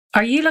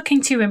Are you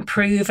looking to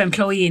improve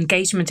employee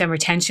engagement and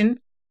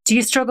retention? Do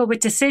you struggle with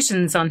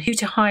decisions on who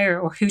to hire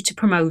or who to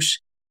promote?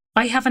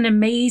 I have an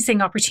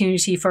amazing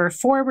opportunity for a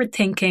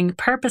forward-thinking,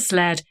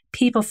 purpose-led,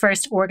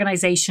 people-first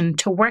organisation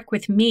to work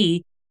with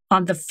me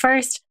on the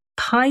first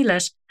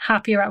pilot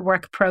Happier at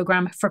Work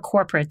programme for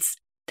corporates.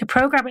 The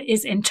programme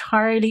is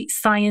entirely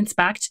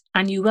science-backed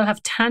and you will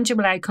have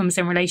tangible outcomes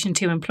in relation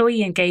to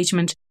employee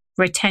engagement,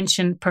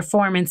 retention,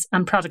 performance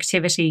and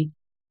productivity.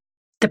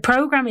 The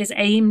programme is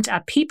aimed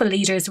at people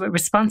leaders with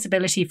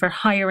responsibility for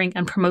hiring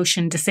and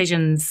promotion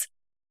decisions.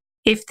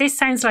 If this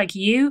sounds like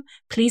you,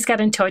 please get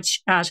in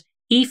touch at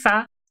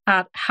Aoife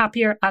at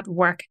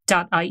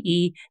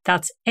happieratwork.ie.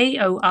 That's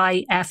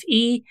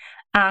AOIFE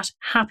at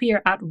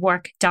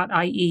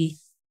happieratwork.ie.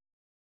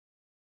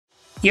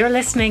 You're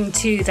listening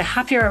to the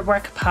Happier at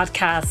Work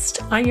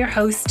podcast. I'm your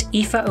host,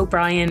 Aoife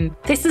O'Brien.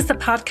 This is the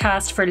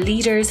podcast for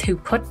leaders who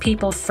put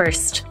people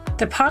first.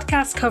 The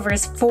podcast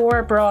covers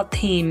 4 broad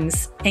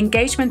themes: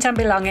 engagement and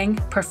belonging,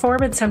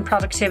 performance and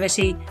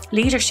productivity,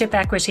 leadership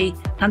equity,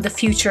 and the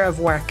future of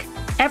work.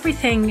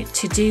 Everything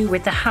to do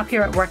with the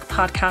Happier at Work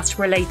podcast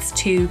relates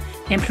to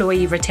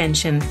employee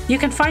retention. You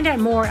can find out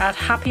more at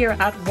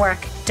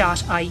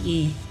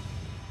happieratwork.ie.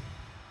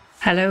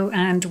 Hello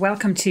and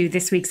welcome to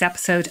this week's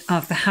episode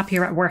of the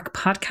Happier at Work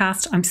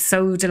podcast. I'm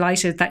so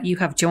delighted that you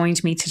have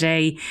joined me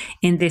today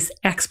in this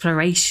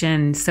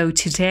exploration. So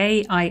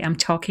today I am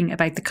talking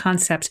about the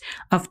concept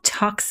of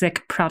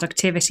toxic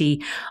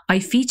productivity. I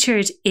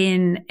featured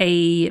in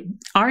an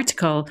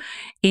article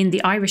in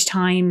the Irish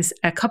Times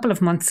a couple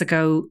of months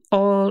ago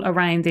all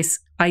around this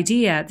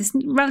idea, this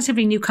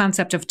relatively new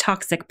concept of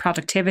toxic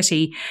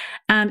productivity.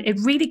 And it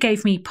really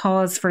gave me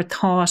pause for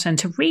thought and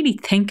to really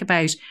think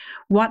about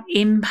what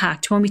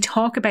impact, when we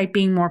talk about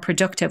being more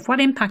productive, what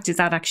impact is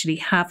that actually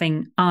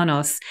having on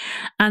us?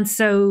 And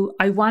so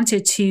I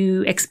wanted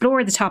to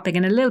explore the topic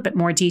in a little bit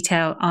more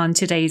detail on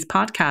today's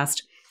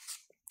podcast.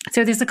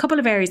 So there's a couple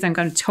of areas I'm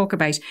going to talk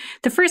about.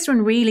 The first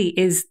one really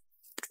is,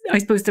 I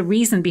suppose, the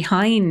reason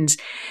behind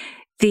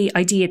the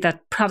idea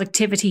that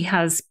productivity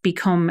has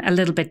become a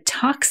little bit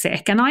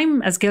toxic. And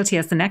I'm as guilty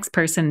as the next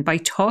person by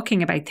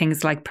talking about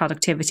things like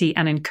productivity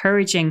and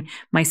encouraging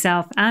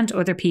myself and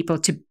other people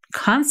to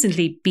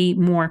constantly be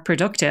more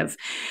productive.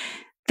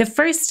 The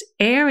first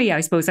area I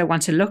suppose I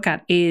want to look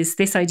at is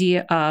this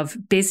idea of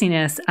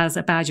busyness as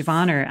a badge of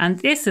honor. And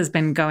this has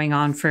been going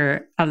on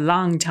for a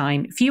long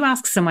time. If you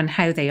ask someone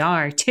how they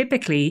are,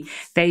 typically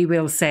they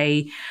will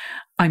say,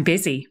 I'm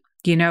busy.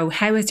 You know,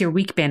 how has your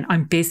week been?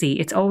 I'm busy.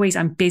 It's always,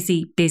 I'm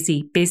busy,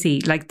 busy, busy.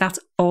 Like that's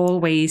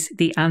always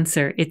the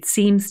answer. It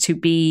seems to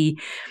be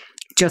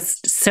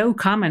just so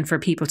common for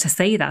people to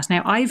say that.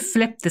 Now, I've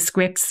flipped the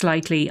script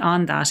slightly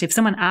on that. If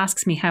someone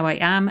asks me how I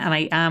am, and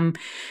I am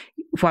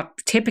what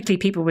typically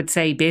people would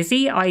say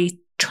busy, I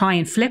try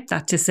and flip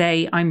that to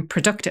say I'm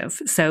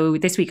productive. So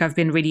this week I've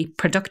been really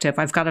productive.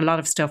 I've got a lot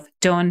of stuff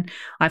done.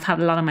 I've had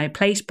a lot on my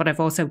plate, but I've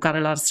also got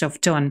a lot of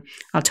stuff done.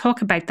 I'll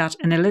talk about that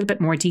in a little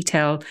bit more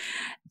detail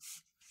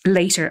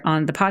later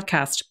on the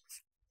podcast.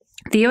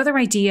 The other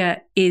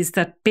idea is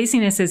that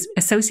busyness is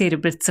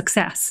associated with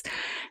success.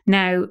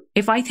 Now,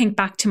 if I think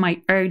back to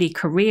my early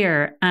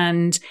career,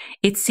 and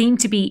it seemed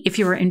to be if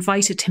you were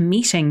invited to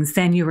meetings,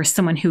 then you were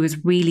someone who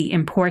was really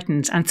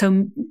important. And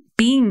so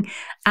being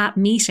at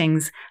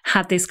meetings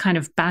had this kind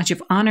of badge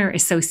of honor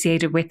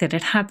associated with it.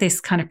 It had this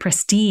kind of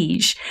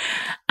prestige.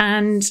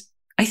 And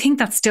I think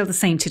that's still the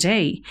same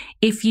today.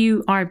 If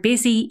you are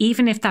busy,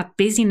 even if that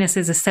busyness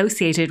is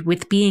associated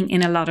with being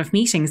in a lot of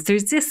meetings,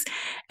 there's this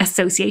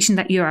association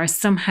that you are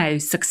somehow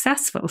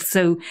successful.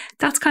 So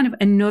that's kind of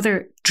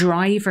another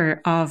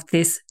driver of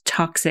this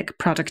toxic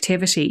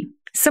productivity.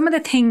 Some of the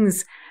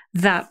things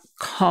that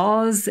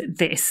cause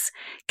this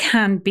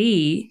can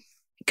be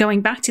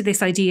going back to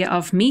this idea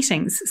of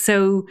meetings.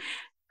 So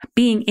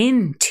being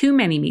in too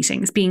many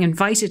meetings, being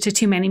invited to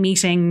too many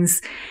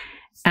meetings.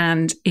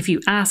 And if you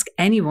ask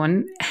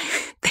anyone,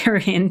 they're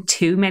in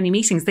too many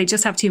meetings. They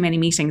just have too many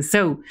meetings.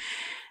 So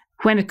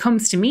when it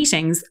comes to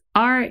meetings,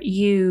 are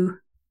you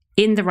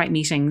in the right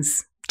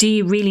meetings? Do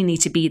you really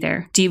need to be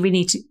there? Do you really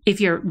need to, if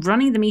you're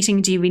running the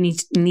meeting, do you really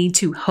need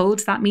to hold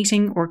that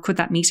meeting? Or could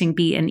that meeting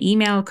be an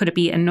email? Could it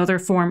be another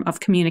form of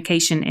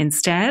communication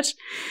instead?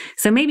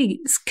 So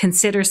maybe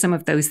consider some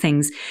of those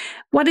things.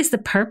 What is the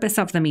purpose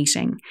of the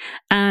meeting?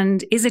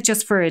 And is it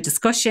just for a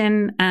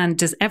discussion? And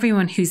does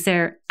everyone who's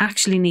there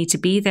actually need to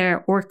be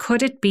there? Or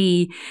could it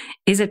be,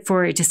 is it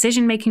for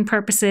decision-making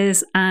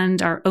purposes?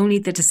 And are only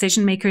the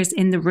decision makers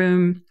in the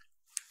room?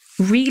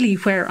 Really,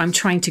 where I'm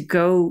trying to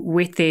go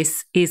with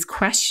this is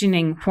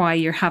questioning why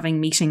you're having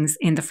meetings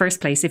in the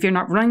first place. If you're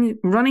not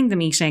running the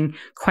meeting,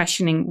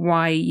 questioning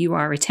why you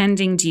are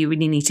attending. Do you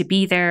really need to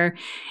be there?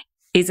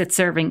 Is it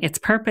serving its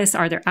purpose?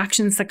 Are there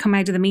actions that come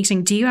out of the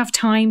meeting? Do you have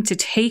time to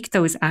take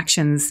those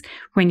actions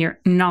when you're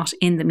not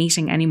in the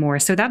meeting anymore?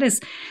 So that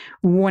is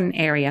one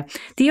area.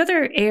 The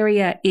other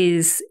area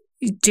is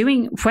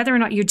whether or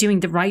not you're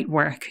doing the right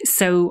work.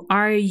 So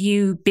are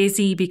you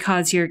busy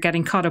because you're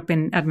getting caught up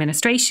in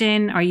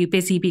administration? Are you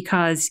busy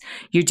because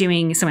you're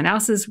doing someone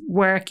else's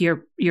work?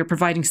 You're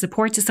providing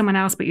support to someone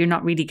else, but you're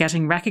not really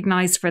getting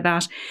recognized for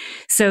that.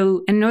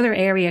 So another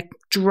area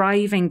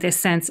driving this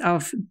sense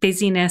of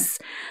busyness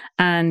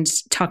and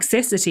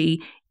toxicity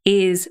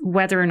is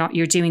whether or not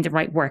you're doing the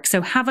right work.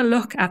 So have a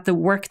look at the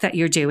work that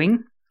you're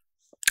doing.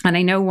 And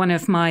I know one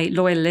of my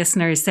loyal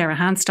listeners, Sarah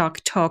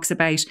Hanstock, talks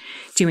about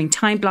doing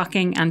time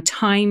blocking and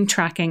time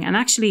tracking and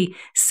actually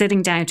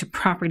sitting down to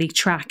properly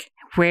track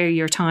where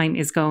your time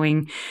is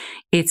going.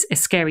 It's a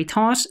scary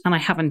thought, and I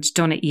haven't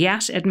done it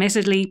yet,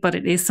 admittedly, but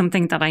it is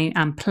something that I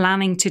am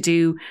planning to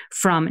do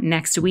from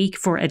next week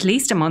for at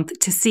least a month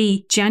to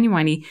see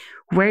genuinely,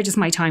 where does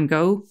my time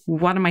go?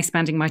 What am I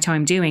spending my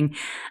time doing?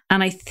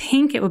 And I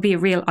think it will be a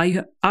real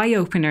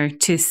eye-opener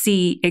to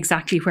see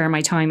exactly where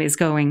my time is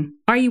going.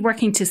 Are you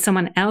working to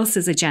someone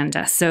else's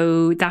agenda?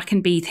 So that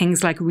can be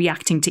things like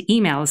reacting to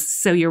emails.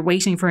 So you're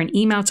waiting for an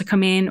email to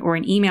come in, or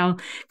an email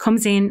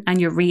comes in and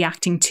you're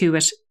reacting to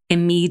it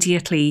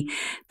immediately.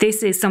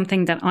 This is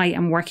something that I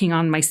am working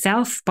on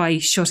myself by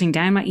shutting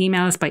down my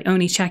emails, by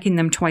only checking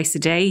them twice a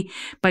day,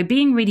 by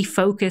being really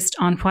focused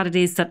on what it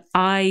is that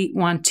I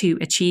want to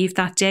achieve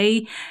that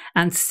day,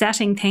 and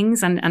setting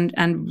things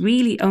and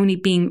really only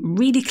being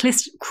really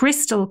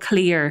crystal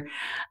clear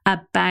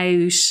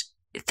about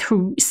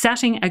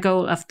setting a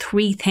goal of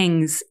 3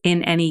 things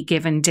in any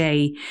given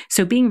day.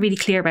 So being really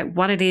clear about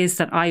what it is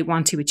that I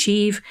want to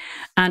achieve.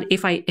 And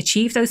if I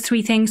achieve those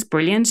 3 things,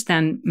 brilliant,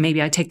 then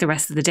maybe I take the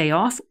rest of the day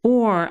off,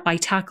 or I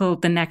tackle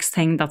the next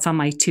thing that's on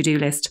my to-do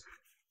list.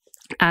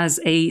 As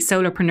a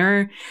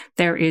solopreneur,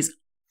 there is,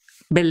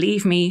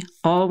 believe me,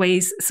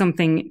 always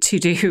something to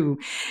do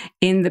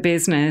in the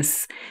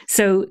business.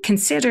 So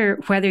consider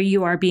whether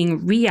you are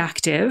being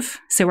reactive.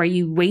 So are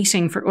you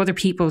waiting for other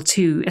people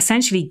to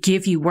essentially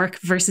give you work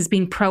versus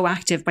being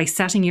proactive by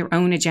setting your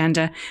own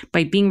agenda,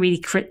 by being really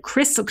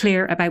crystal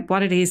clear about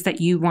what it is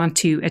that you want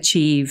to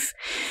achieve?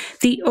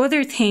 The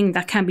other thing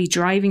that can be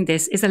driving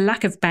this is a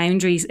lack of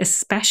boundaries,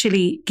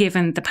 especially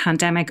given the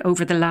pandemic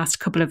over the last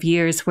couple of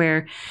years,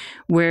 where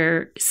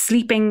we're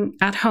sleeping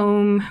at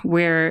home,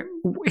 we're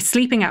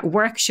sleeping at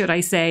work, should I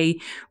say,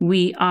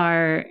 we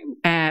are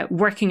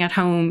working at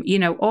home,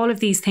 all of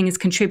these things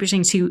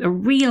contributing to a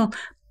real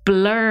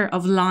blur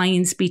of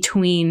lines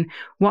between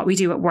what we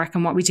do at work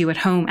and what we do at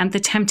home. And the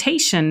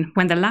temptation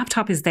when the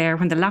laptop is there,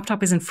 when the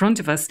laptop is in front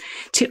of us,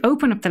 to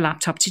open up the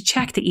laptop, to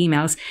check the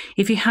emails.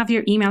 If you have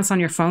your emails on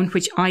your phone,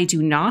 which I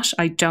do not,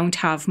 I don't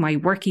have my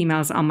work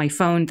emails on my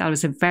phone. That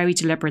was a very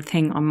deliberate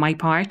thing on my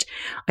part.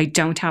 I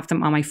don't have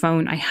them on my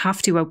phone. I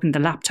have to open the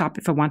laptop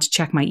if I want to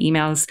check my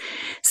emails.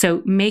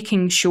 So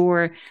making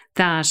sure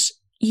that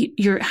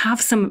you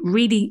have some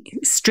really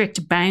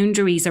strict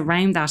boundaries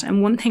around that.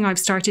 And one thing I've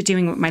started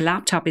doing with my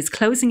laptop is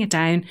closing it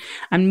down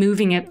and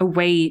moving it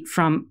away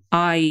from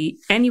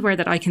anywhere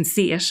that I can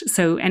see it.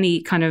 So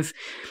any kind of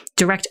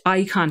direct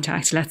eye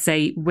contact, let's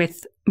say,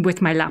 with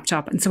my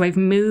laptop. And so I've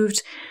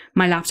moved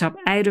my laptop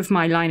out of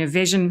my line of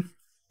vision.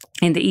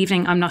 In the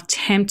evening, I'm not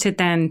tempted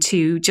then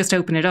to just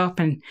open it up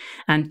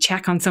and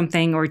check on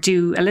something or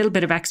do a little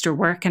bit of extra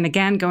work. And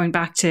again, going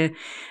back to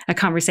a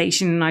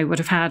conversation I would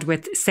have had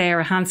with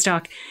Sarah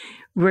Hanstock,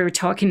 we were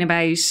talking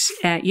about,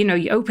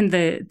 you open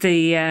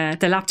the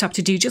laptop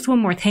to do just one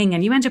more thing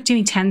and you end up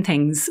doing 10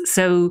 things.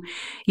 So,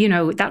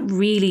 that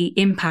really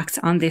impacts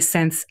on this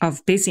sense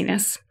of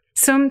busyness.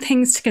 Some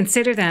things to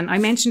consider then. I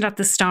mentioned at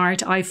the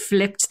start, I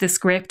flipped the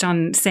script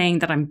on saying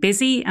that I'm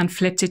busy and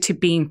flipped it to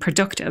being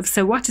productive.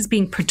 So what does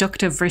being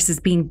productive versus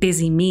being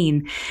busy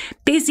mean?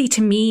 Busy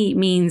to me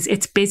means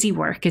it's busy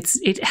work.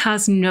 It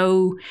has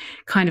no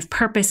kind of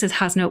purpose. It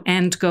has no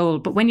end goal.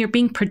 But when you're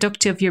being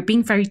productive, you're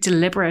being very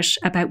deliberate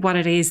about what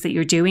it is that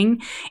you're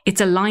doing.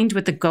 It's aligned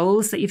with the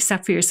goals that you've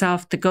set for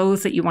yourself, the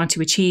goals that you want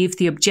to achieve,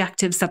 the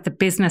objectives that the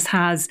business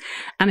has.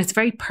 And it's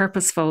very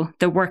purposeful,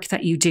 the work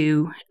that you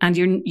do. And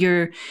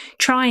you're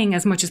trying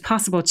as much as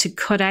possible to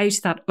cut out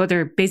that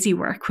other busy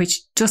work,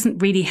 which doesn't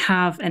really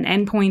have an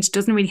end point,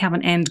 doesn't really have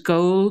an end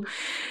goal.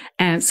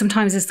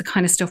 Sometimes it's the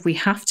kind of stuff we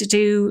have to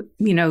do.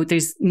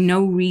 There's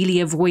no really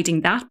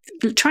avoiding that.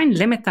 Try and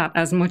limit that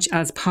as much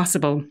as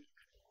possible.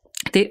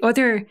 The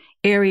other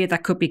area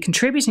that could be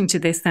contributing to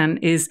this then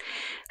is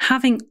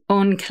having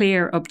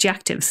unclear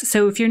objectives.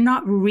 So if you're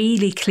not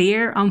really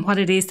clear on what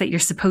it is that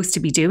you're supposed to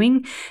be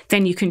doing,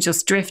 then you can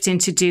just drift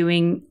into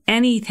doing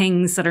any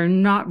things that are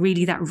not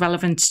really that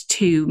relevant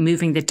to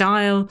moving the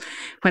dial,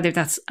 whether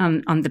that's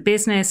on the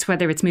business,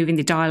 whether it's moving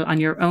the dial on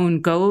your own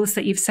goals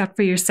that you've set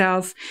for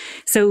yourself.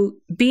 So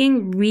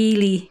being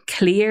really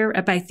clear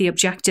about the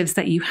objectives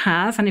that you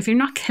have. And if you're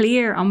not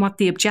clear on what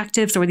the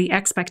objectives or the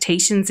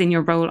expectations in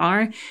your role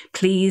are,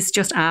 please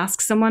just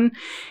ask someone.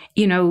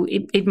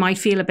 It might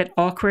feel a bit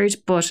awkward,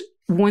 but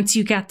once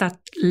you get that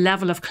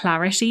level of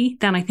clarity,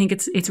 then I think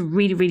it's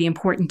really, really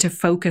important to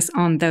focus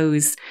on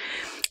those.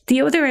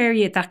 The other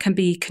area that can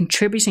be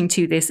contributing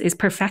to this is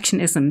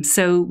perfectionism.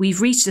 So we've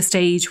reached a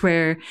stage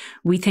where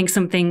we think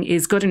something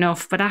is good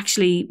enough, but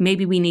actually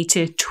maybe we need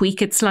to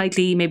tweak it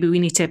slightly. Maybe we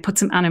need to put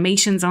some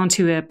animations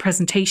onto a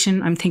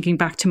presentation. I'm thinking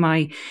back to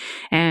my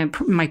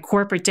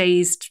corporate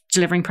days,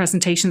 delivering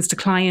presentations to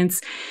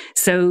clients.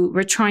 So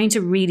we're trying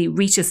to really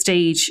reach a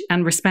stage,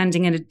 and we're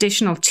spending an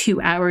additional 2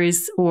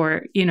 hours,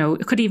 or,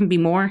 it could even be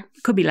more,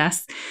 it could be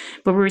less,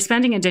 but we're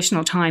spending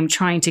additional time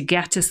trying to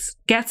get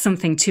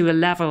something to a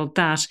level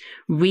that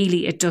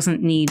really it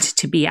doesn't need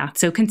to be at.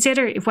 So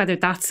consider whether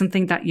that's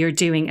something that you're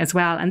doing as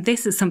well. And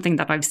this is something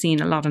that I've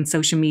seen a lot on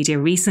social media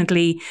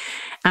recently.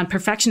 And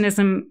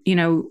perfectionism,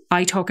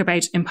 I talk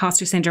about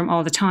imposter syndrome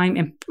all the time.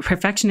 And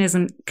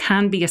perfectionism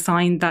can be a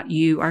sign that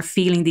you are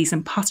feeling these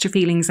imposter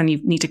feelings, and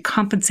you need to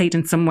compensate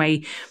in some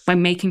way by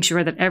making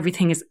sure that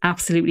everything is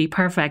absolutely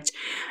perfect.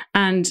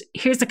 And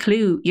here's a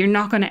clue: you're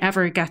not going to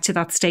ever get to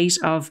that state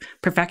of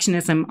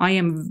perfectionism. I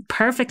am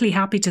perfectly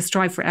happy to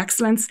strive for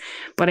excellence,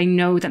 but I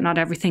know that not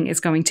everything is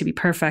going to be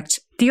perfect.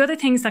 The other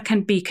things that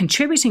can be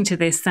contributing to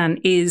this then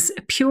is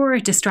pure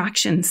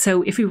distraction.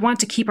 So if we want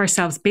to keep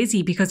ourselves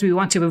busy because we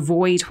want to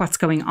avoid what's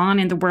going on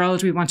in the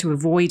world, we want to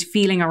avoid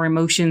feeling our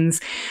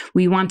emotions,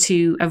 we want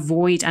to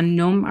avoid and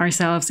numb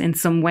ourselves in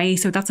some way.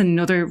 So that's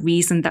another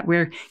reason that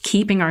we're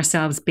keeping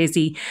ourselves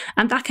busy.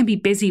 And that can be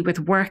busy with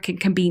work. It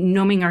can be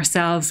numbing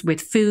ourselves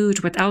with food,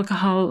 with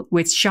alcohol,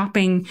 with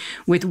shopping,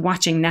 with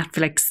watching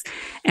Netflix,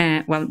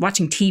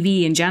 watching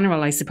TV in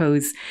general, I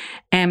suppose.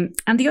 And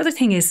the other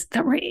thing is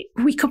that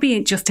we could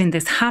be just in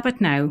this habit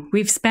now.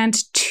 We've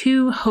spent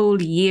 2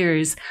 whole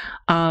years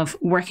of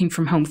working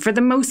from home, for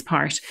the most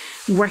part,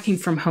 working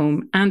from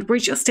home. And we're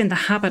just in the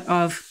habit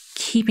of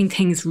keeping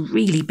things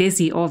really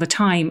busy all the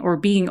time, or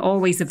being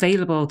always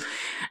available,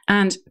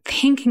 and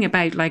thinking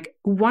about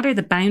what are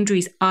the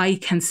boundaries I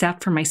can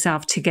set for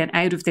myself to get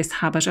out of this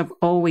habit of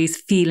always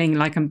feeling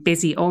like I'm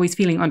busy, always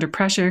feeling under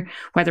pressure,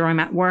 whether I'm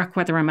at work,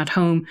 whether I'm at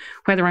home,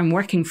 whether I'm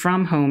working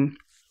from home.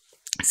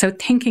 So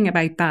thinking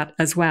about that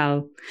as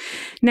well.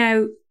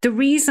 Now, the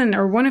reason,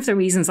 or one of the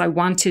reasons I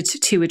wanted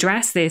to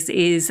address this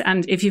is,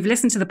 and if you've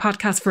listened to the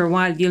podcast for a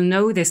while, you'll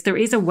know this, there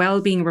is a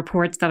wellbeing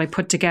report that I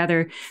put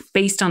together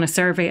based on a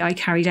survey I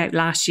carried out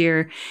last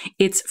year.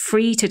 It's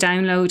free to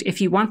download.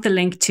 If you want the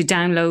link to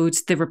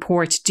download the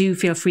report, do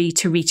feel free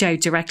to reach out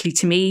directly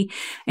to me.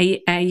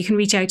 You can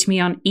reach out to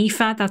me on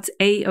Aoife, that's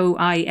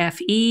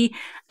AOIFE,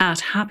 at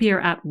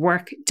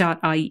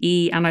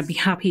happieratwork.ie, and I'd be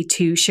happy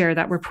to share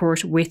that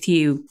report with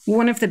you.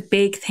 One of the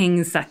big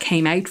things that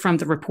came out from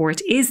the report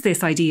is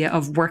this idea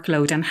of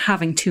workload and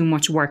having too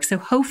much work. So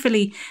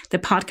hopefully the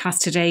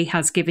podcast today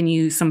has given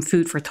you some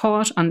food for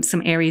thought on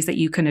some areas that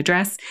you can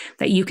address,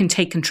 that you can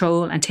take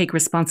control and take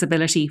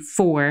responsibility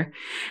for.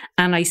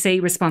 And I say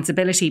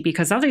responsibility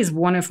because that is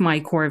one of my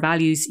core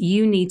values.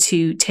 You need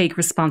to take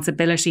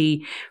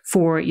responsibility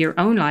for your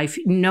own life.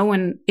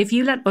 If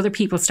you let other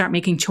people start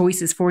making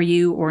choices for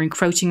you or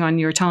encroaching on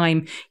your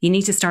time, you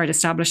need to start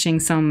establishing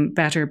some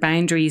better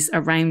boundaries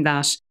around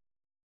that.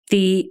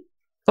 The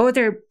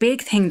other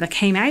big thing that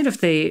came out of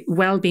the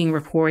wellbeing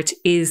report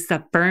is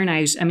that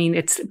burnout,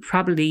 it's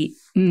probably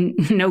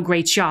no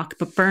great shock,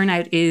 but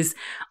burnout is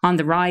on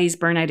the rise.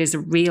 Burnout is a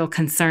real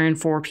concern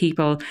for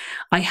people.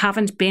 I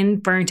haven't been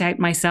burnt out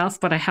myself,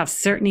 but I have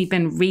certainly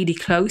been really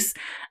close.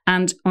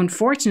 And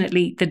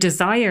unfortunately, the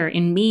desire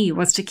in me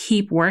was to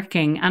keep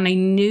working. And I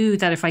knew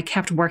that if I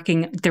kept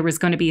working, there was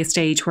going to be a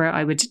stage where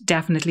I would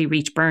definitely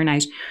reach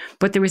burnout.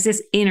 But there was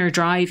this inner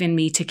drive in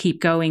me to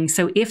keep going.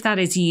 So if that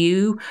is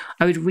you,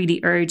 I would really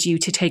urge you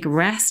to take a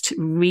rest,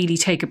 really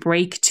take a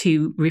break,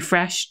 to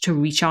refresh, to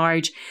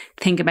recharge,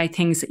 think about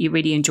things that you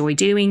really enjoy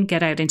doing,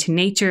 get out into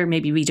nature,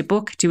 maybe read a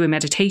book, do a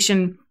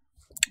meditation,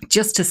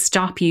 just to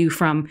stop you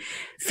from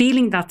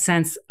feeling that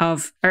sense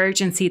of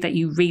urgency that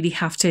you really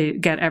have to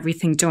get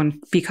everything done,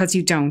 because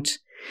you don't.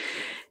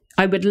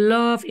 I would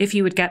love if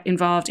you would get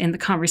involved in the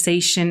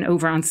conversation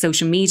over on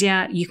social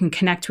media. You can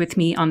connect with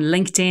me on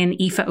LinkedIn,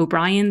 Aoife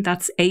O'Brien,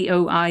 that's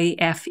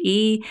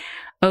AOIFE,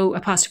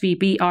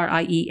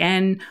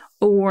 O''Brien,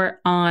 or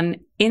on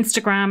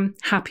Instagram,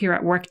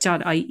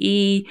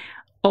 happieratwork.ie.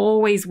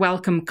 Always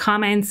welcome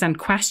comments and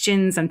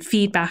questions and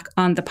feedback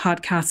on the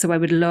podcast. So I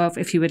would love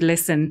if you would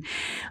listen.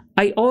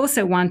 I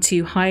also want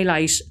to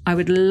highlight, I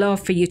would love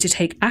for you to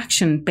take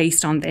action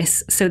based on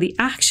this. So the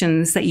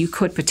actions that you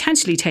could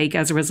potentially take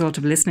as a result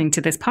of listening to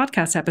this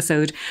podcast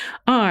episode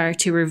are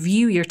to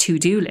review your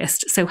to-do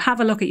list. So have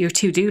a look at your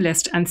to-do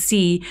list and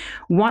see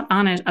what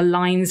on it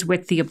aligns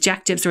with the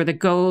objectives or the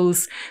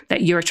goals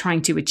that you're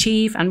trying to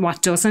achieve, and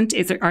what doesn't.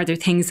 Are there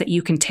things that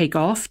you can take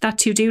off that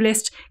to-do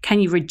list? Can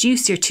you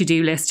reduce your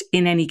to-do list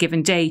in any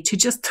given day to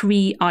just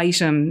 3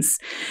 items?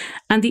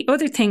 And the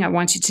other thing I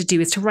want you to do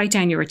is to write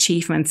down your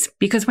achievements,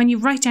 because when you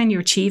write down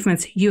your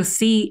achievements, you'll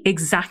see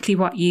exactly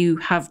what you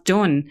have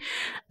done.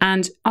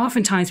 And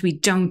oftentimes we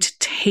don't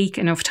take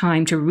enough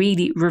time to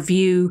really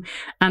review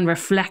and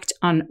reflect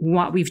on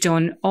what we've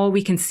done. All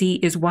we can see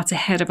is what's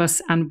ahead of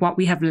us and what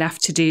we have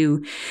left to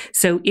do.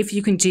 So if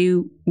you can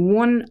do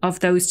one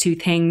of those 2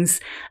 things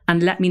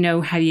and let me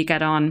know how you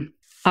get on.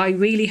 I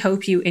really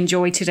hope you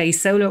enjoyed today's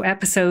solo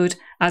episode.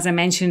 As I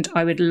mentioned,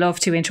 I would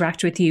love to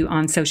interact with you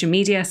on social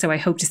media, so I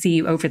hope to see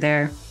you over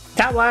there.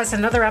 That was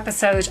another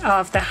episode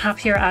of the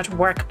Happier at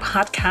Work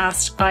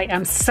podcast. I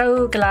am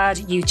so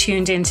glad you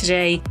tuned in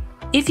today.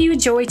 If you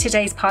enjoyed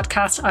today's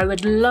podcast, I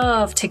would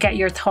love to get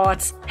your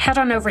thoughts. Head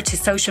on over to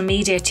social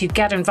media to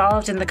get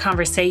involved in the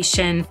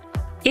conversation.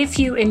 If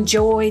you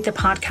enjoy the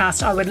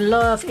podcast, I would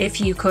love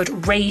if you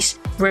could rate,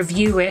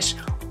 review it,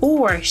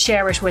 or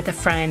share it with a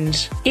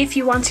friend. If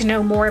you want to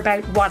know more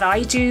about what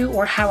I do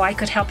or how I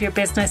could help your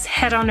business,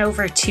 head on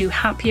over to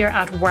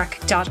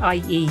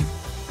happieratwork.ie.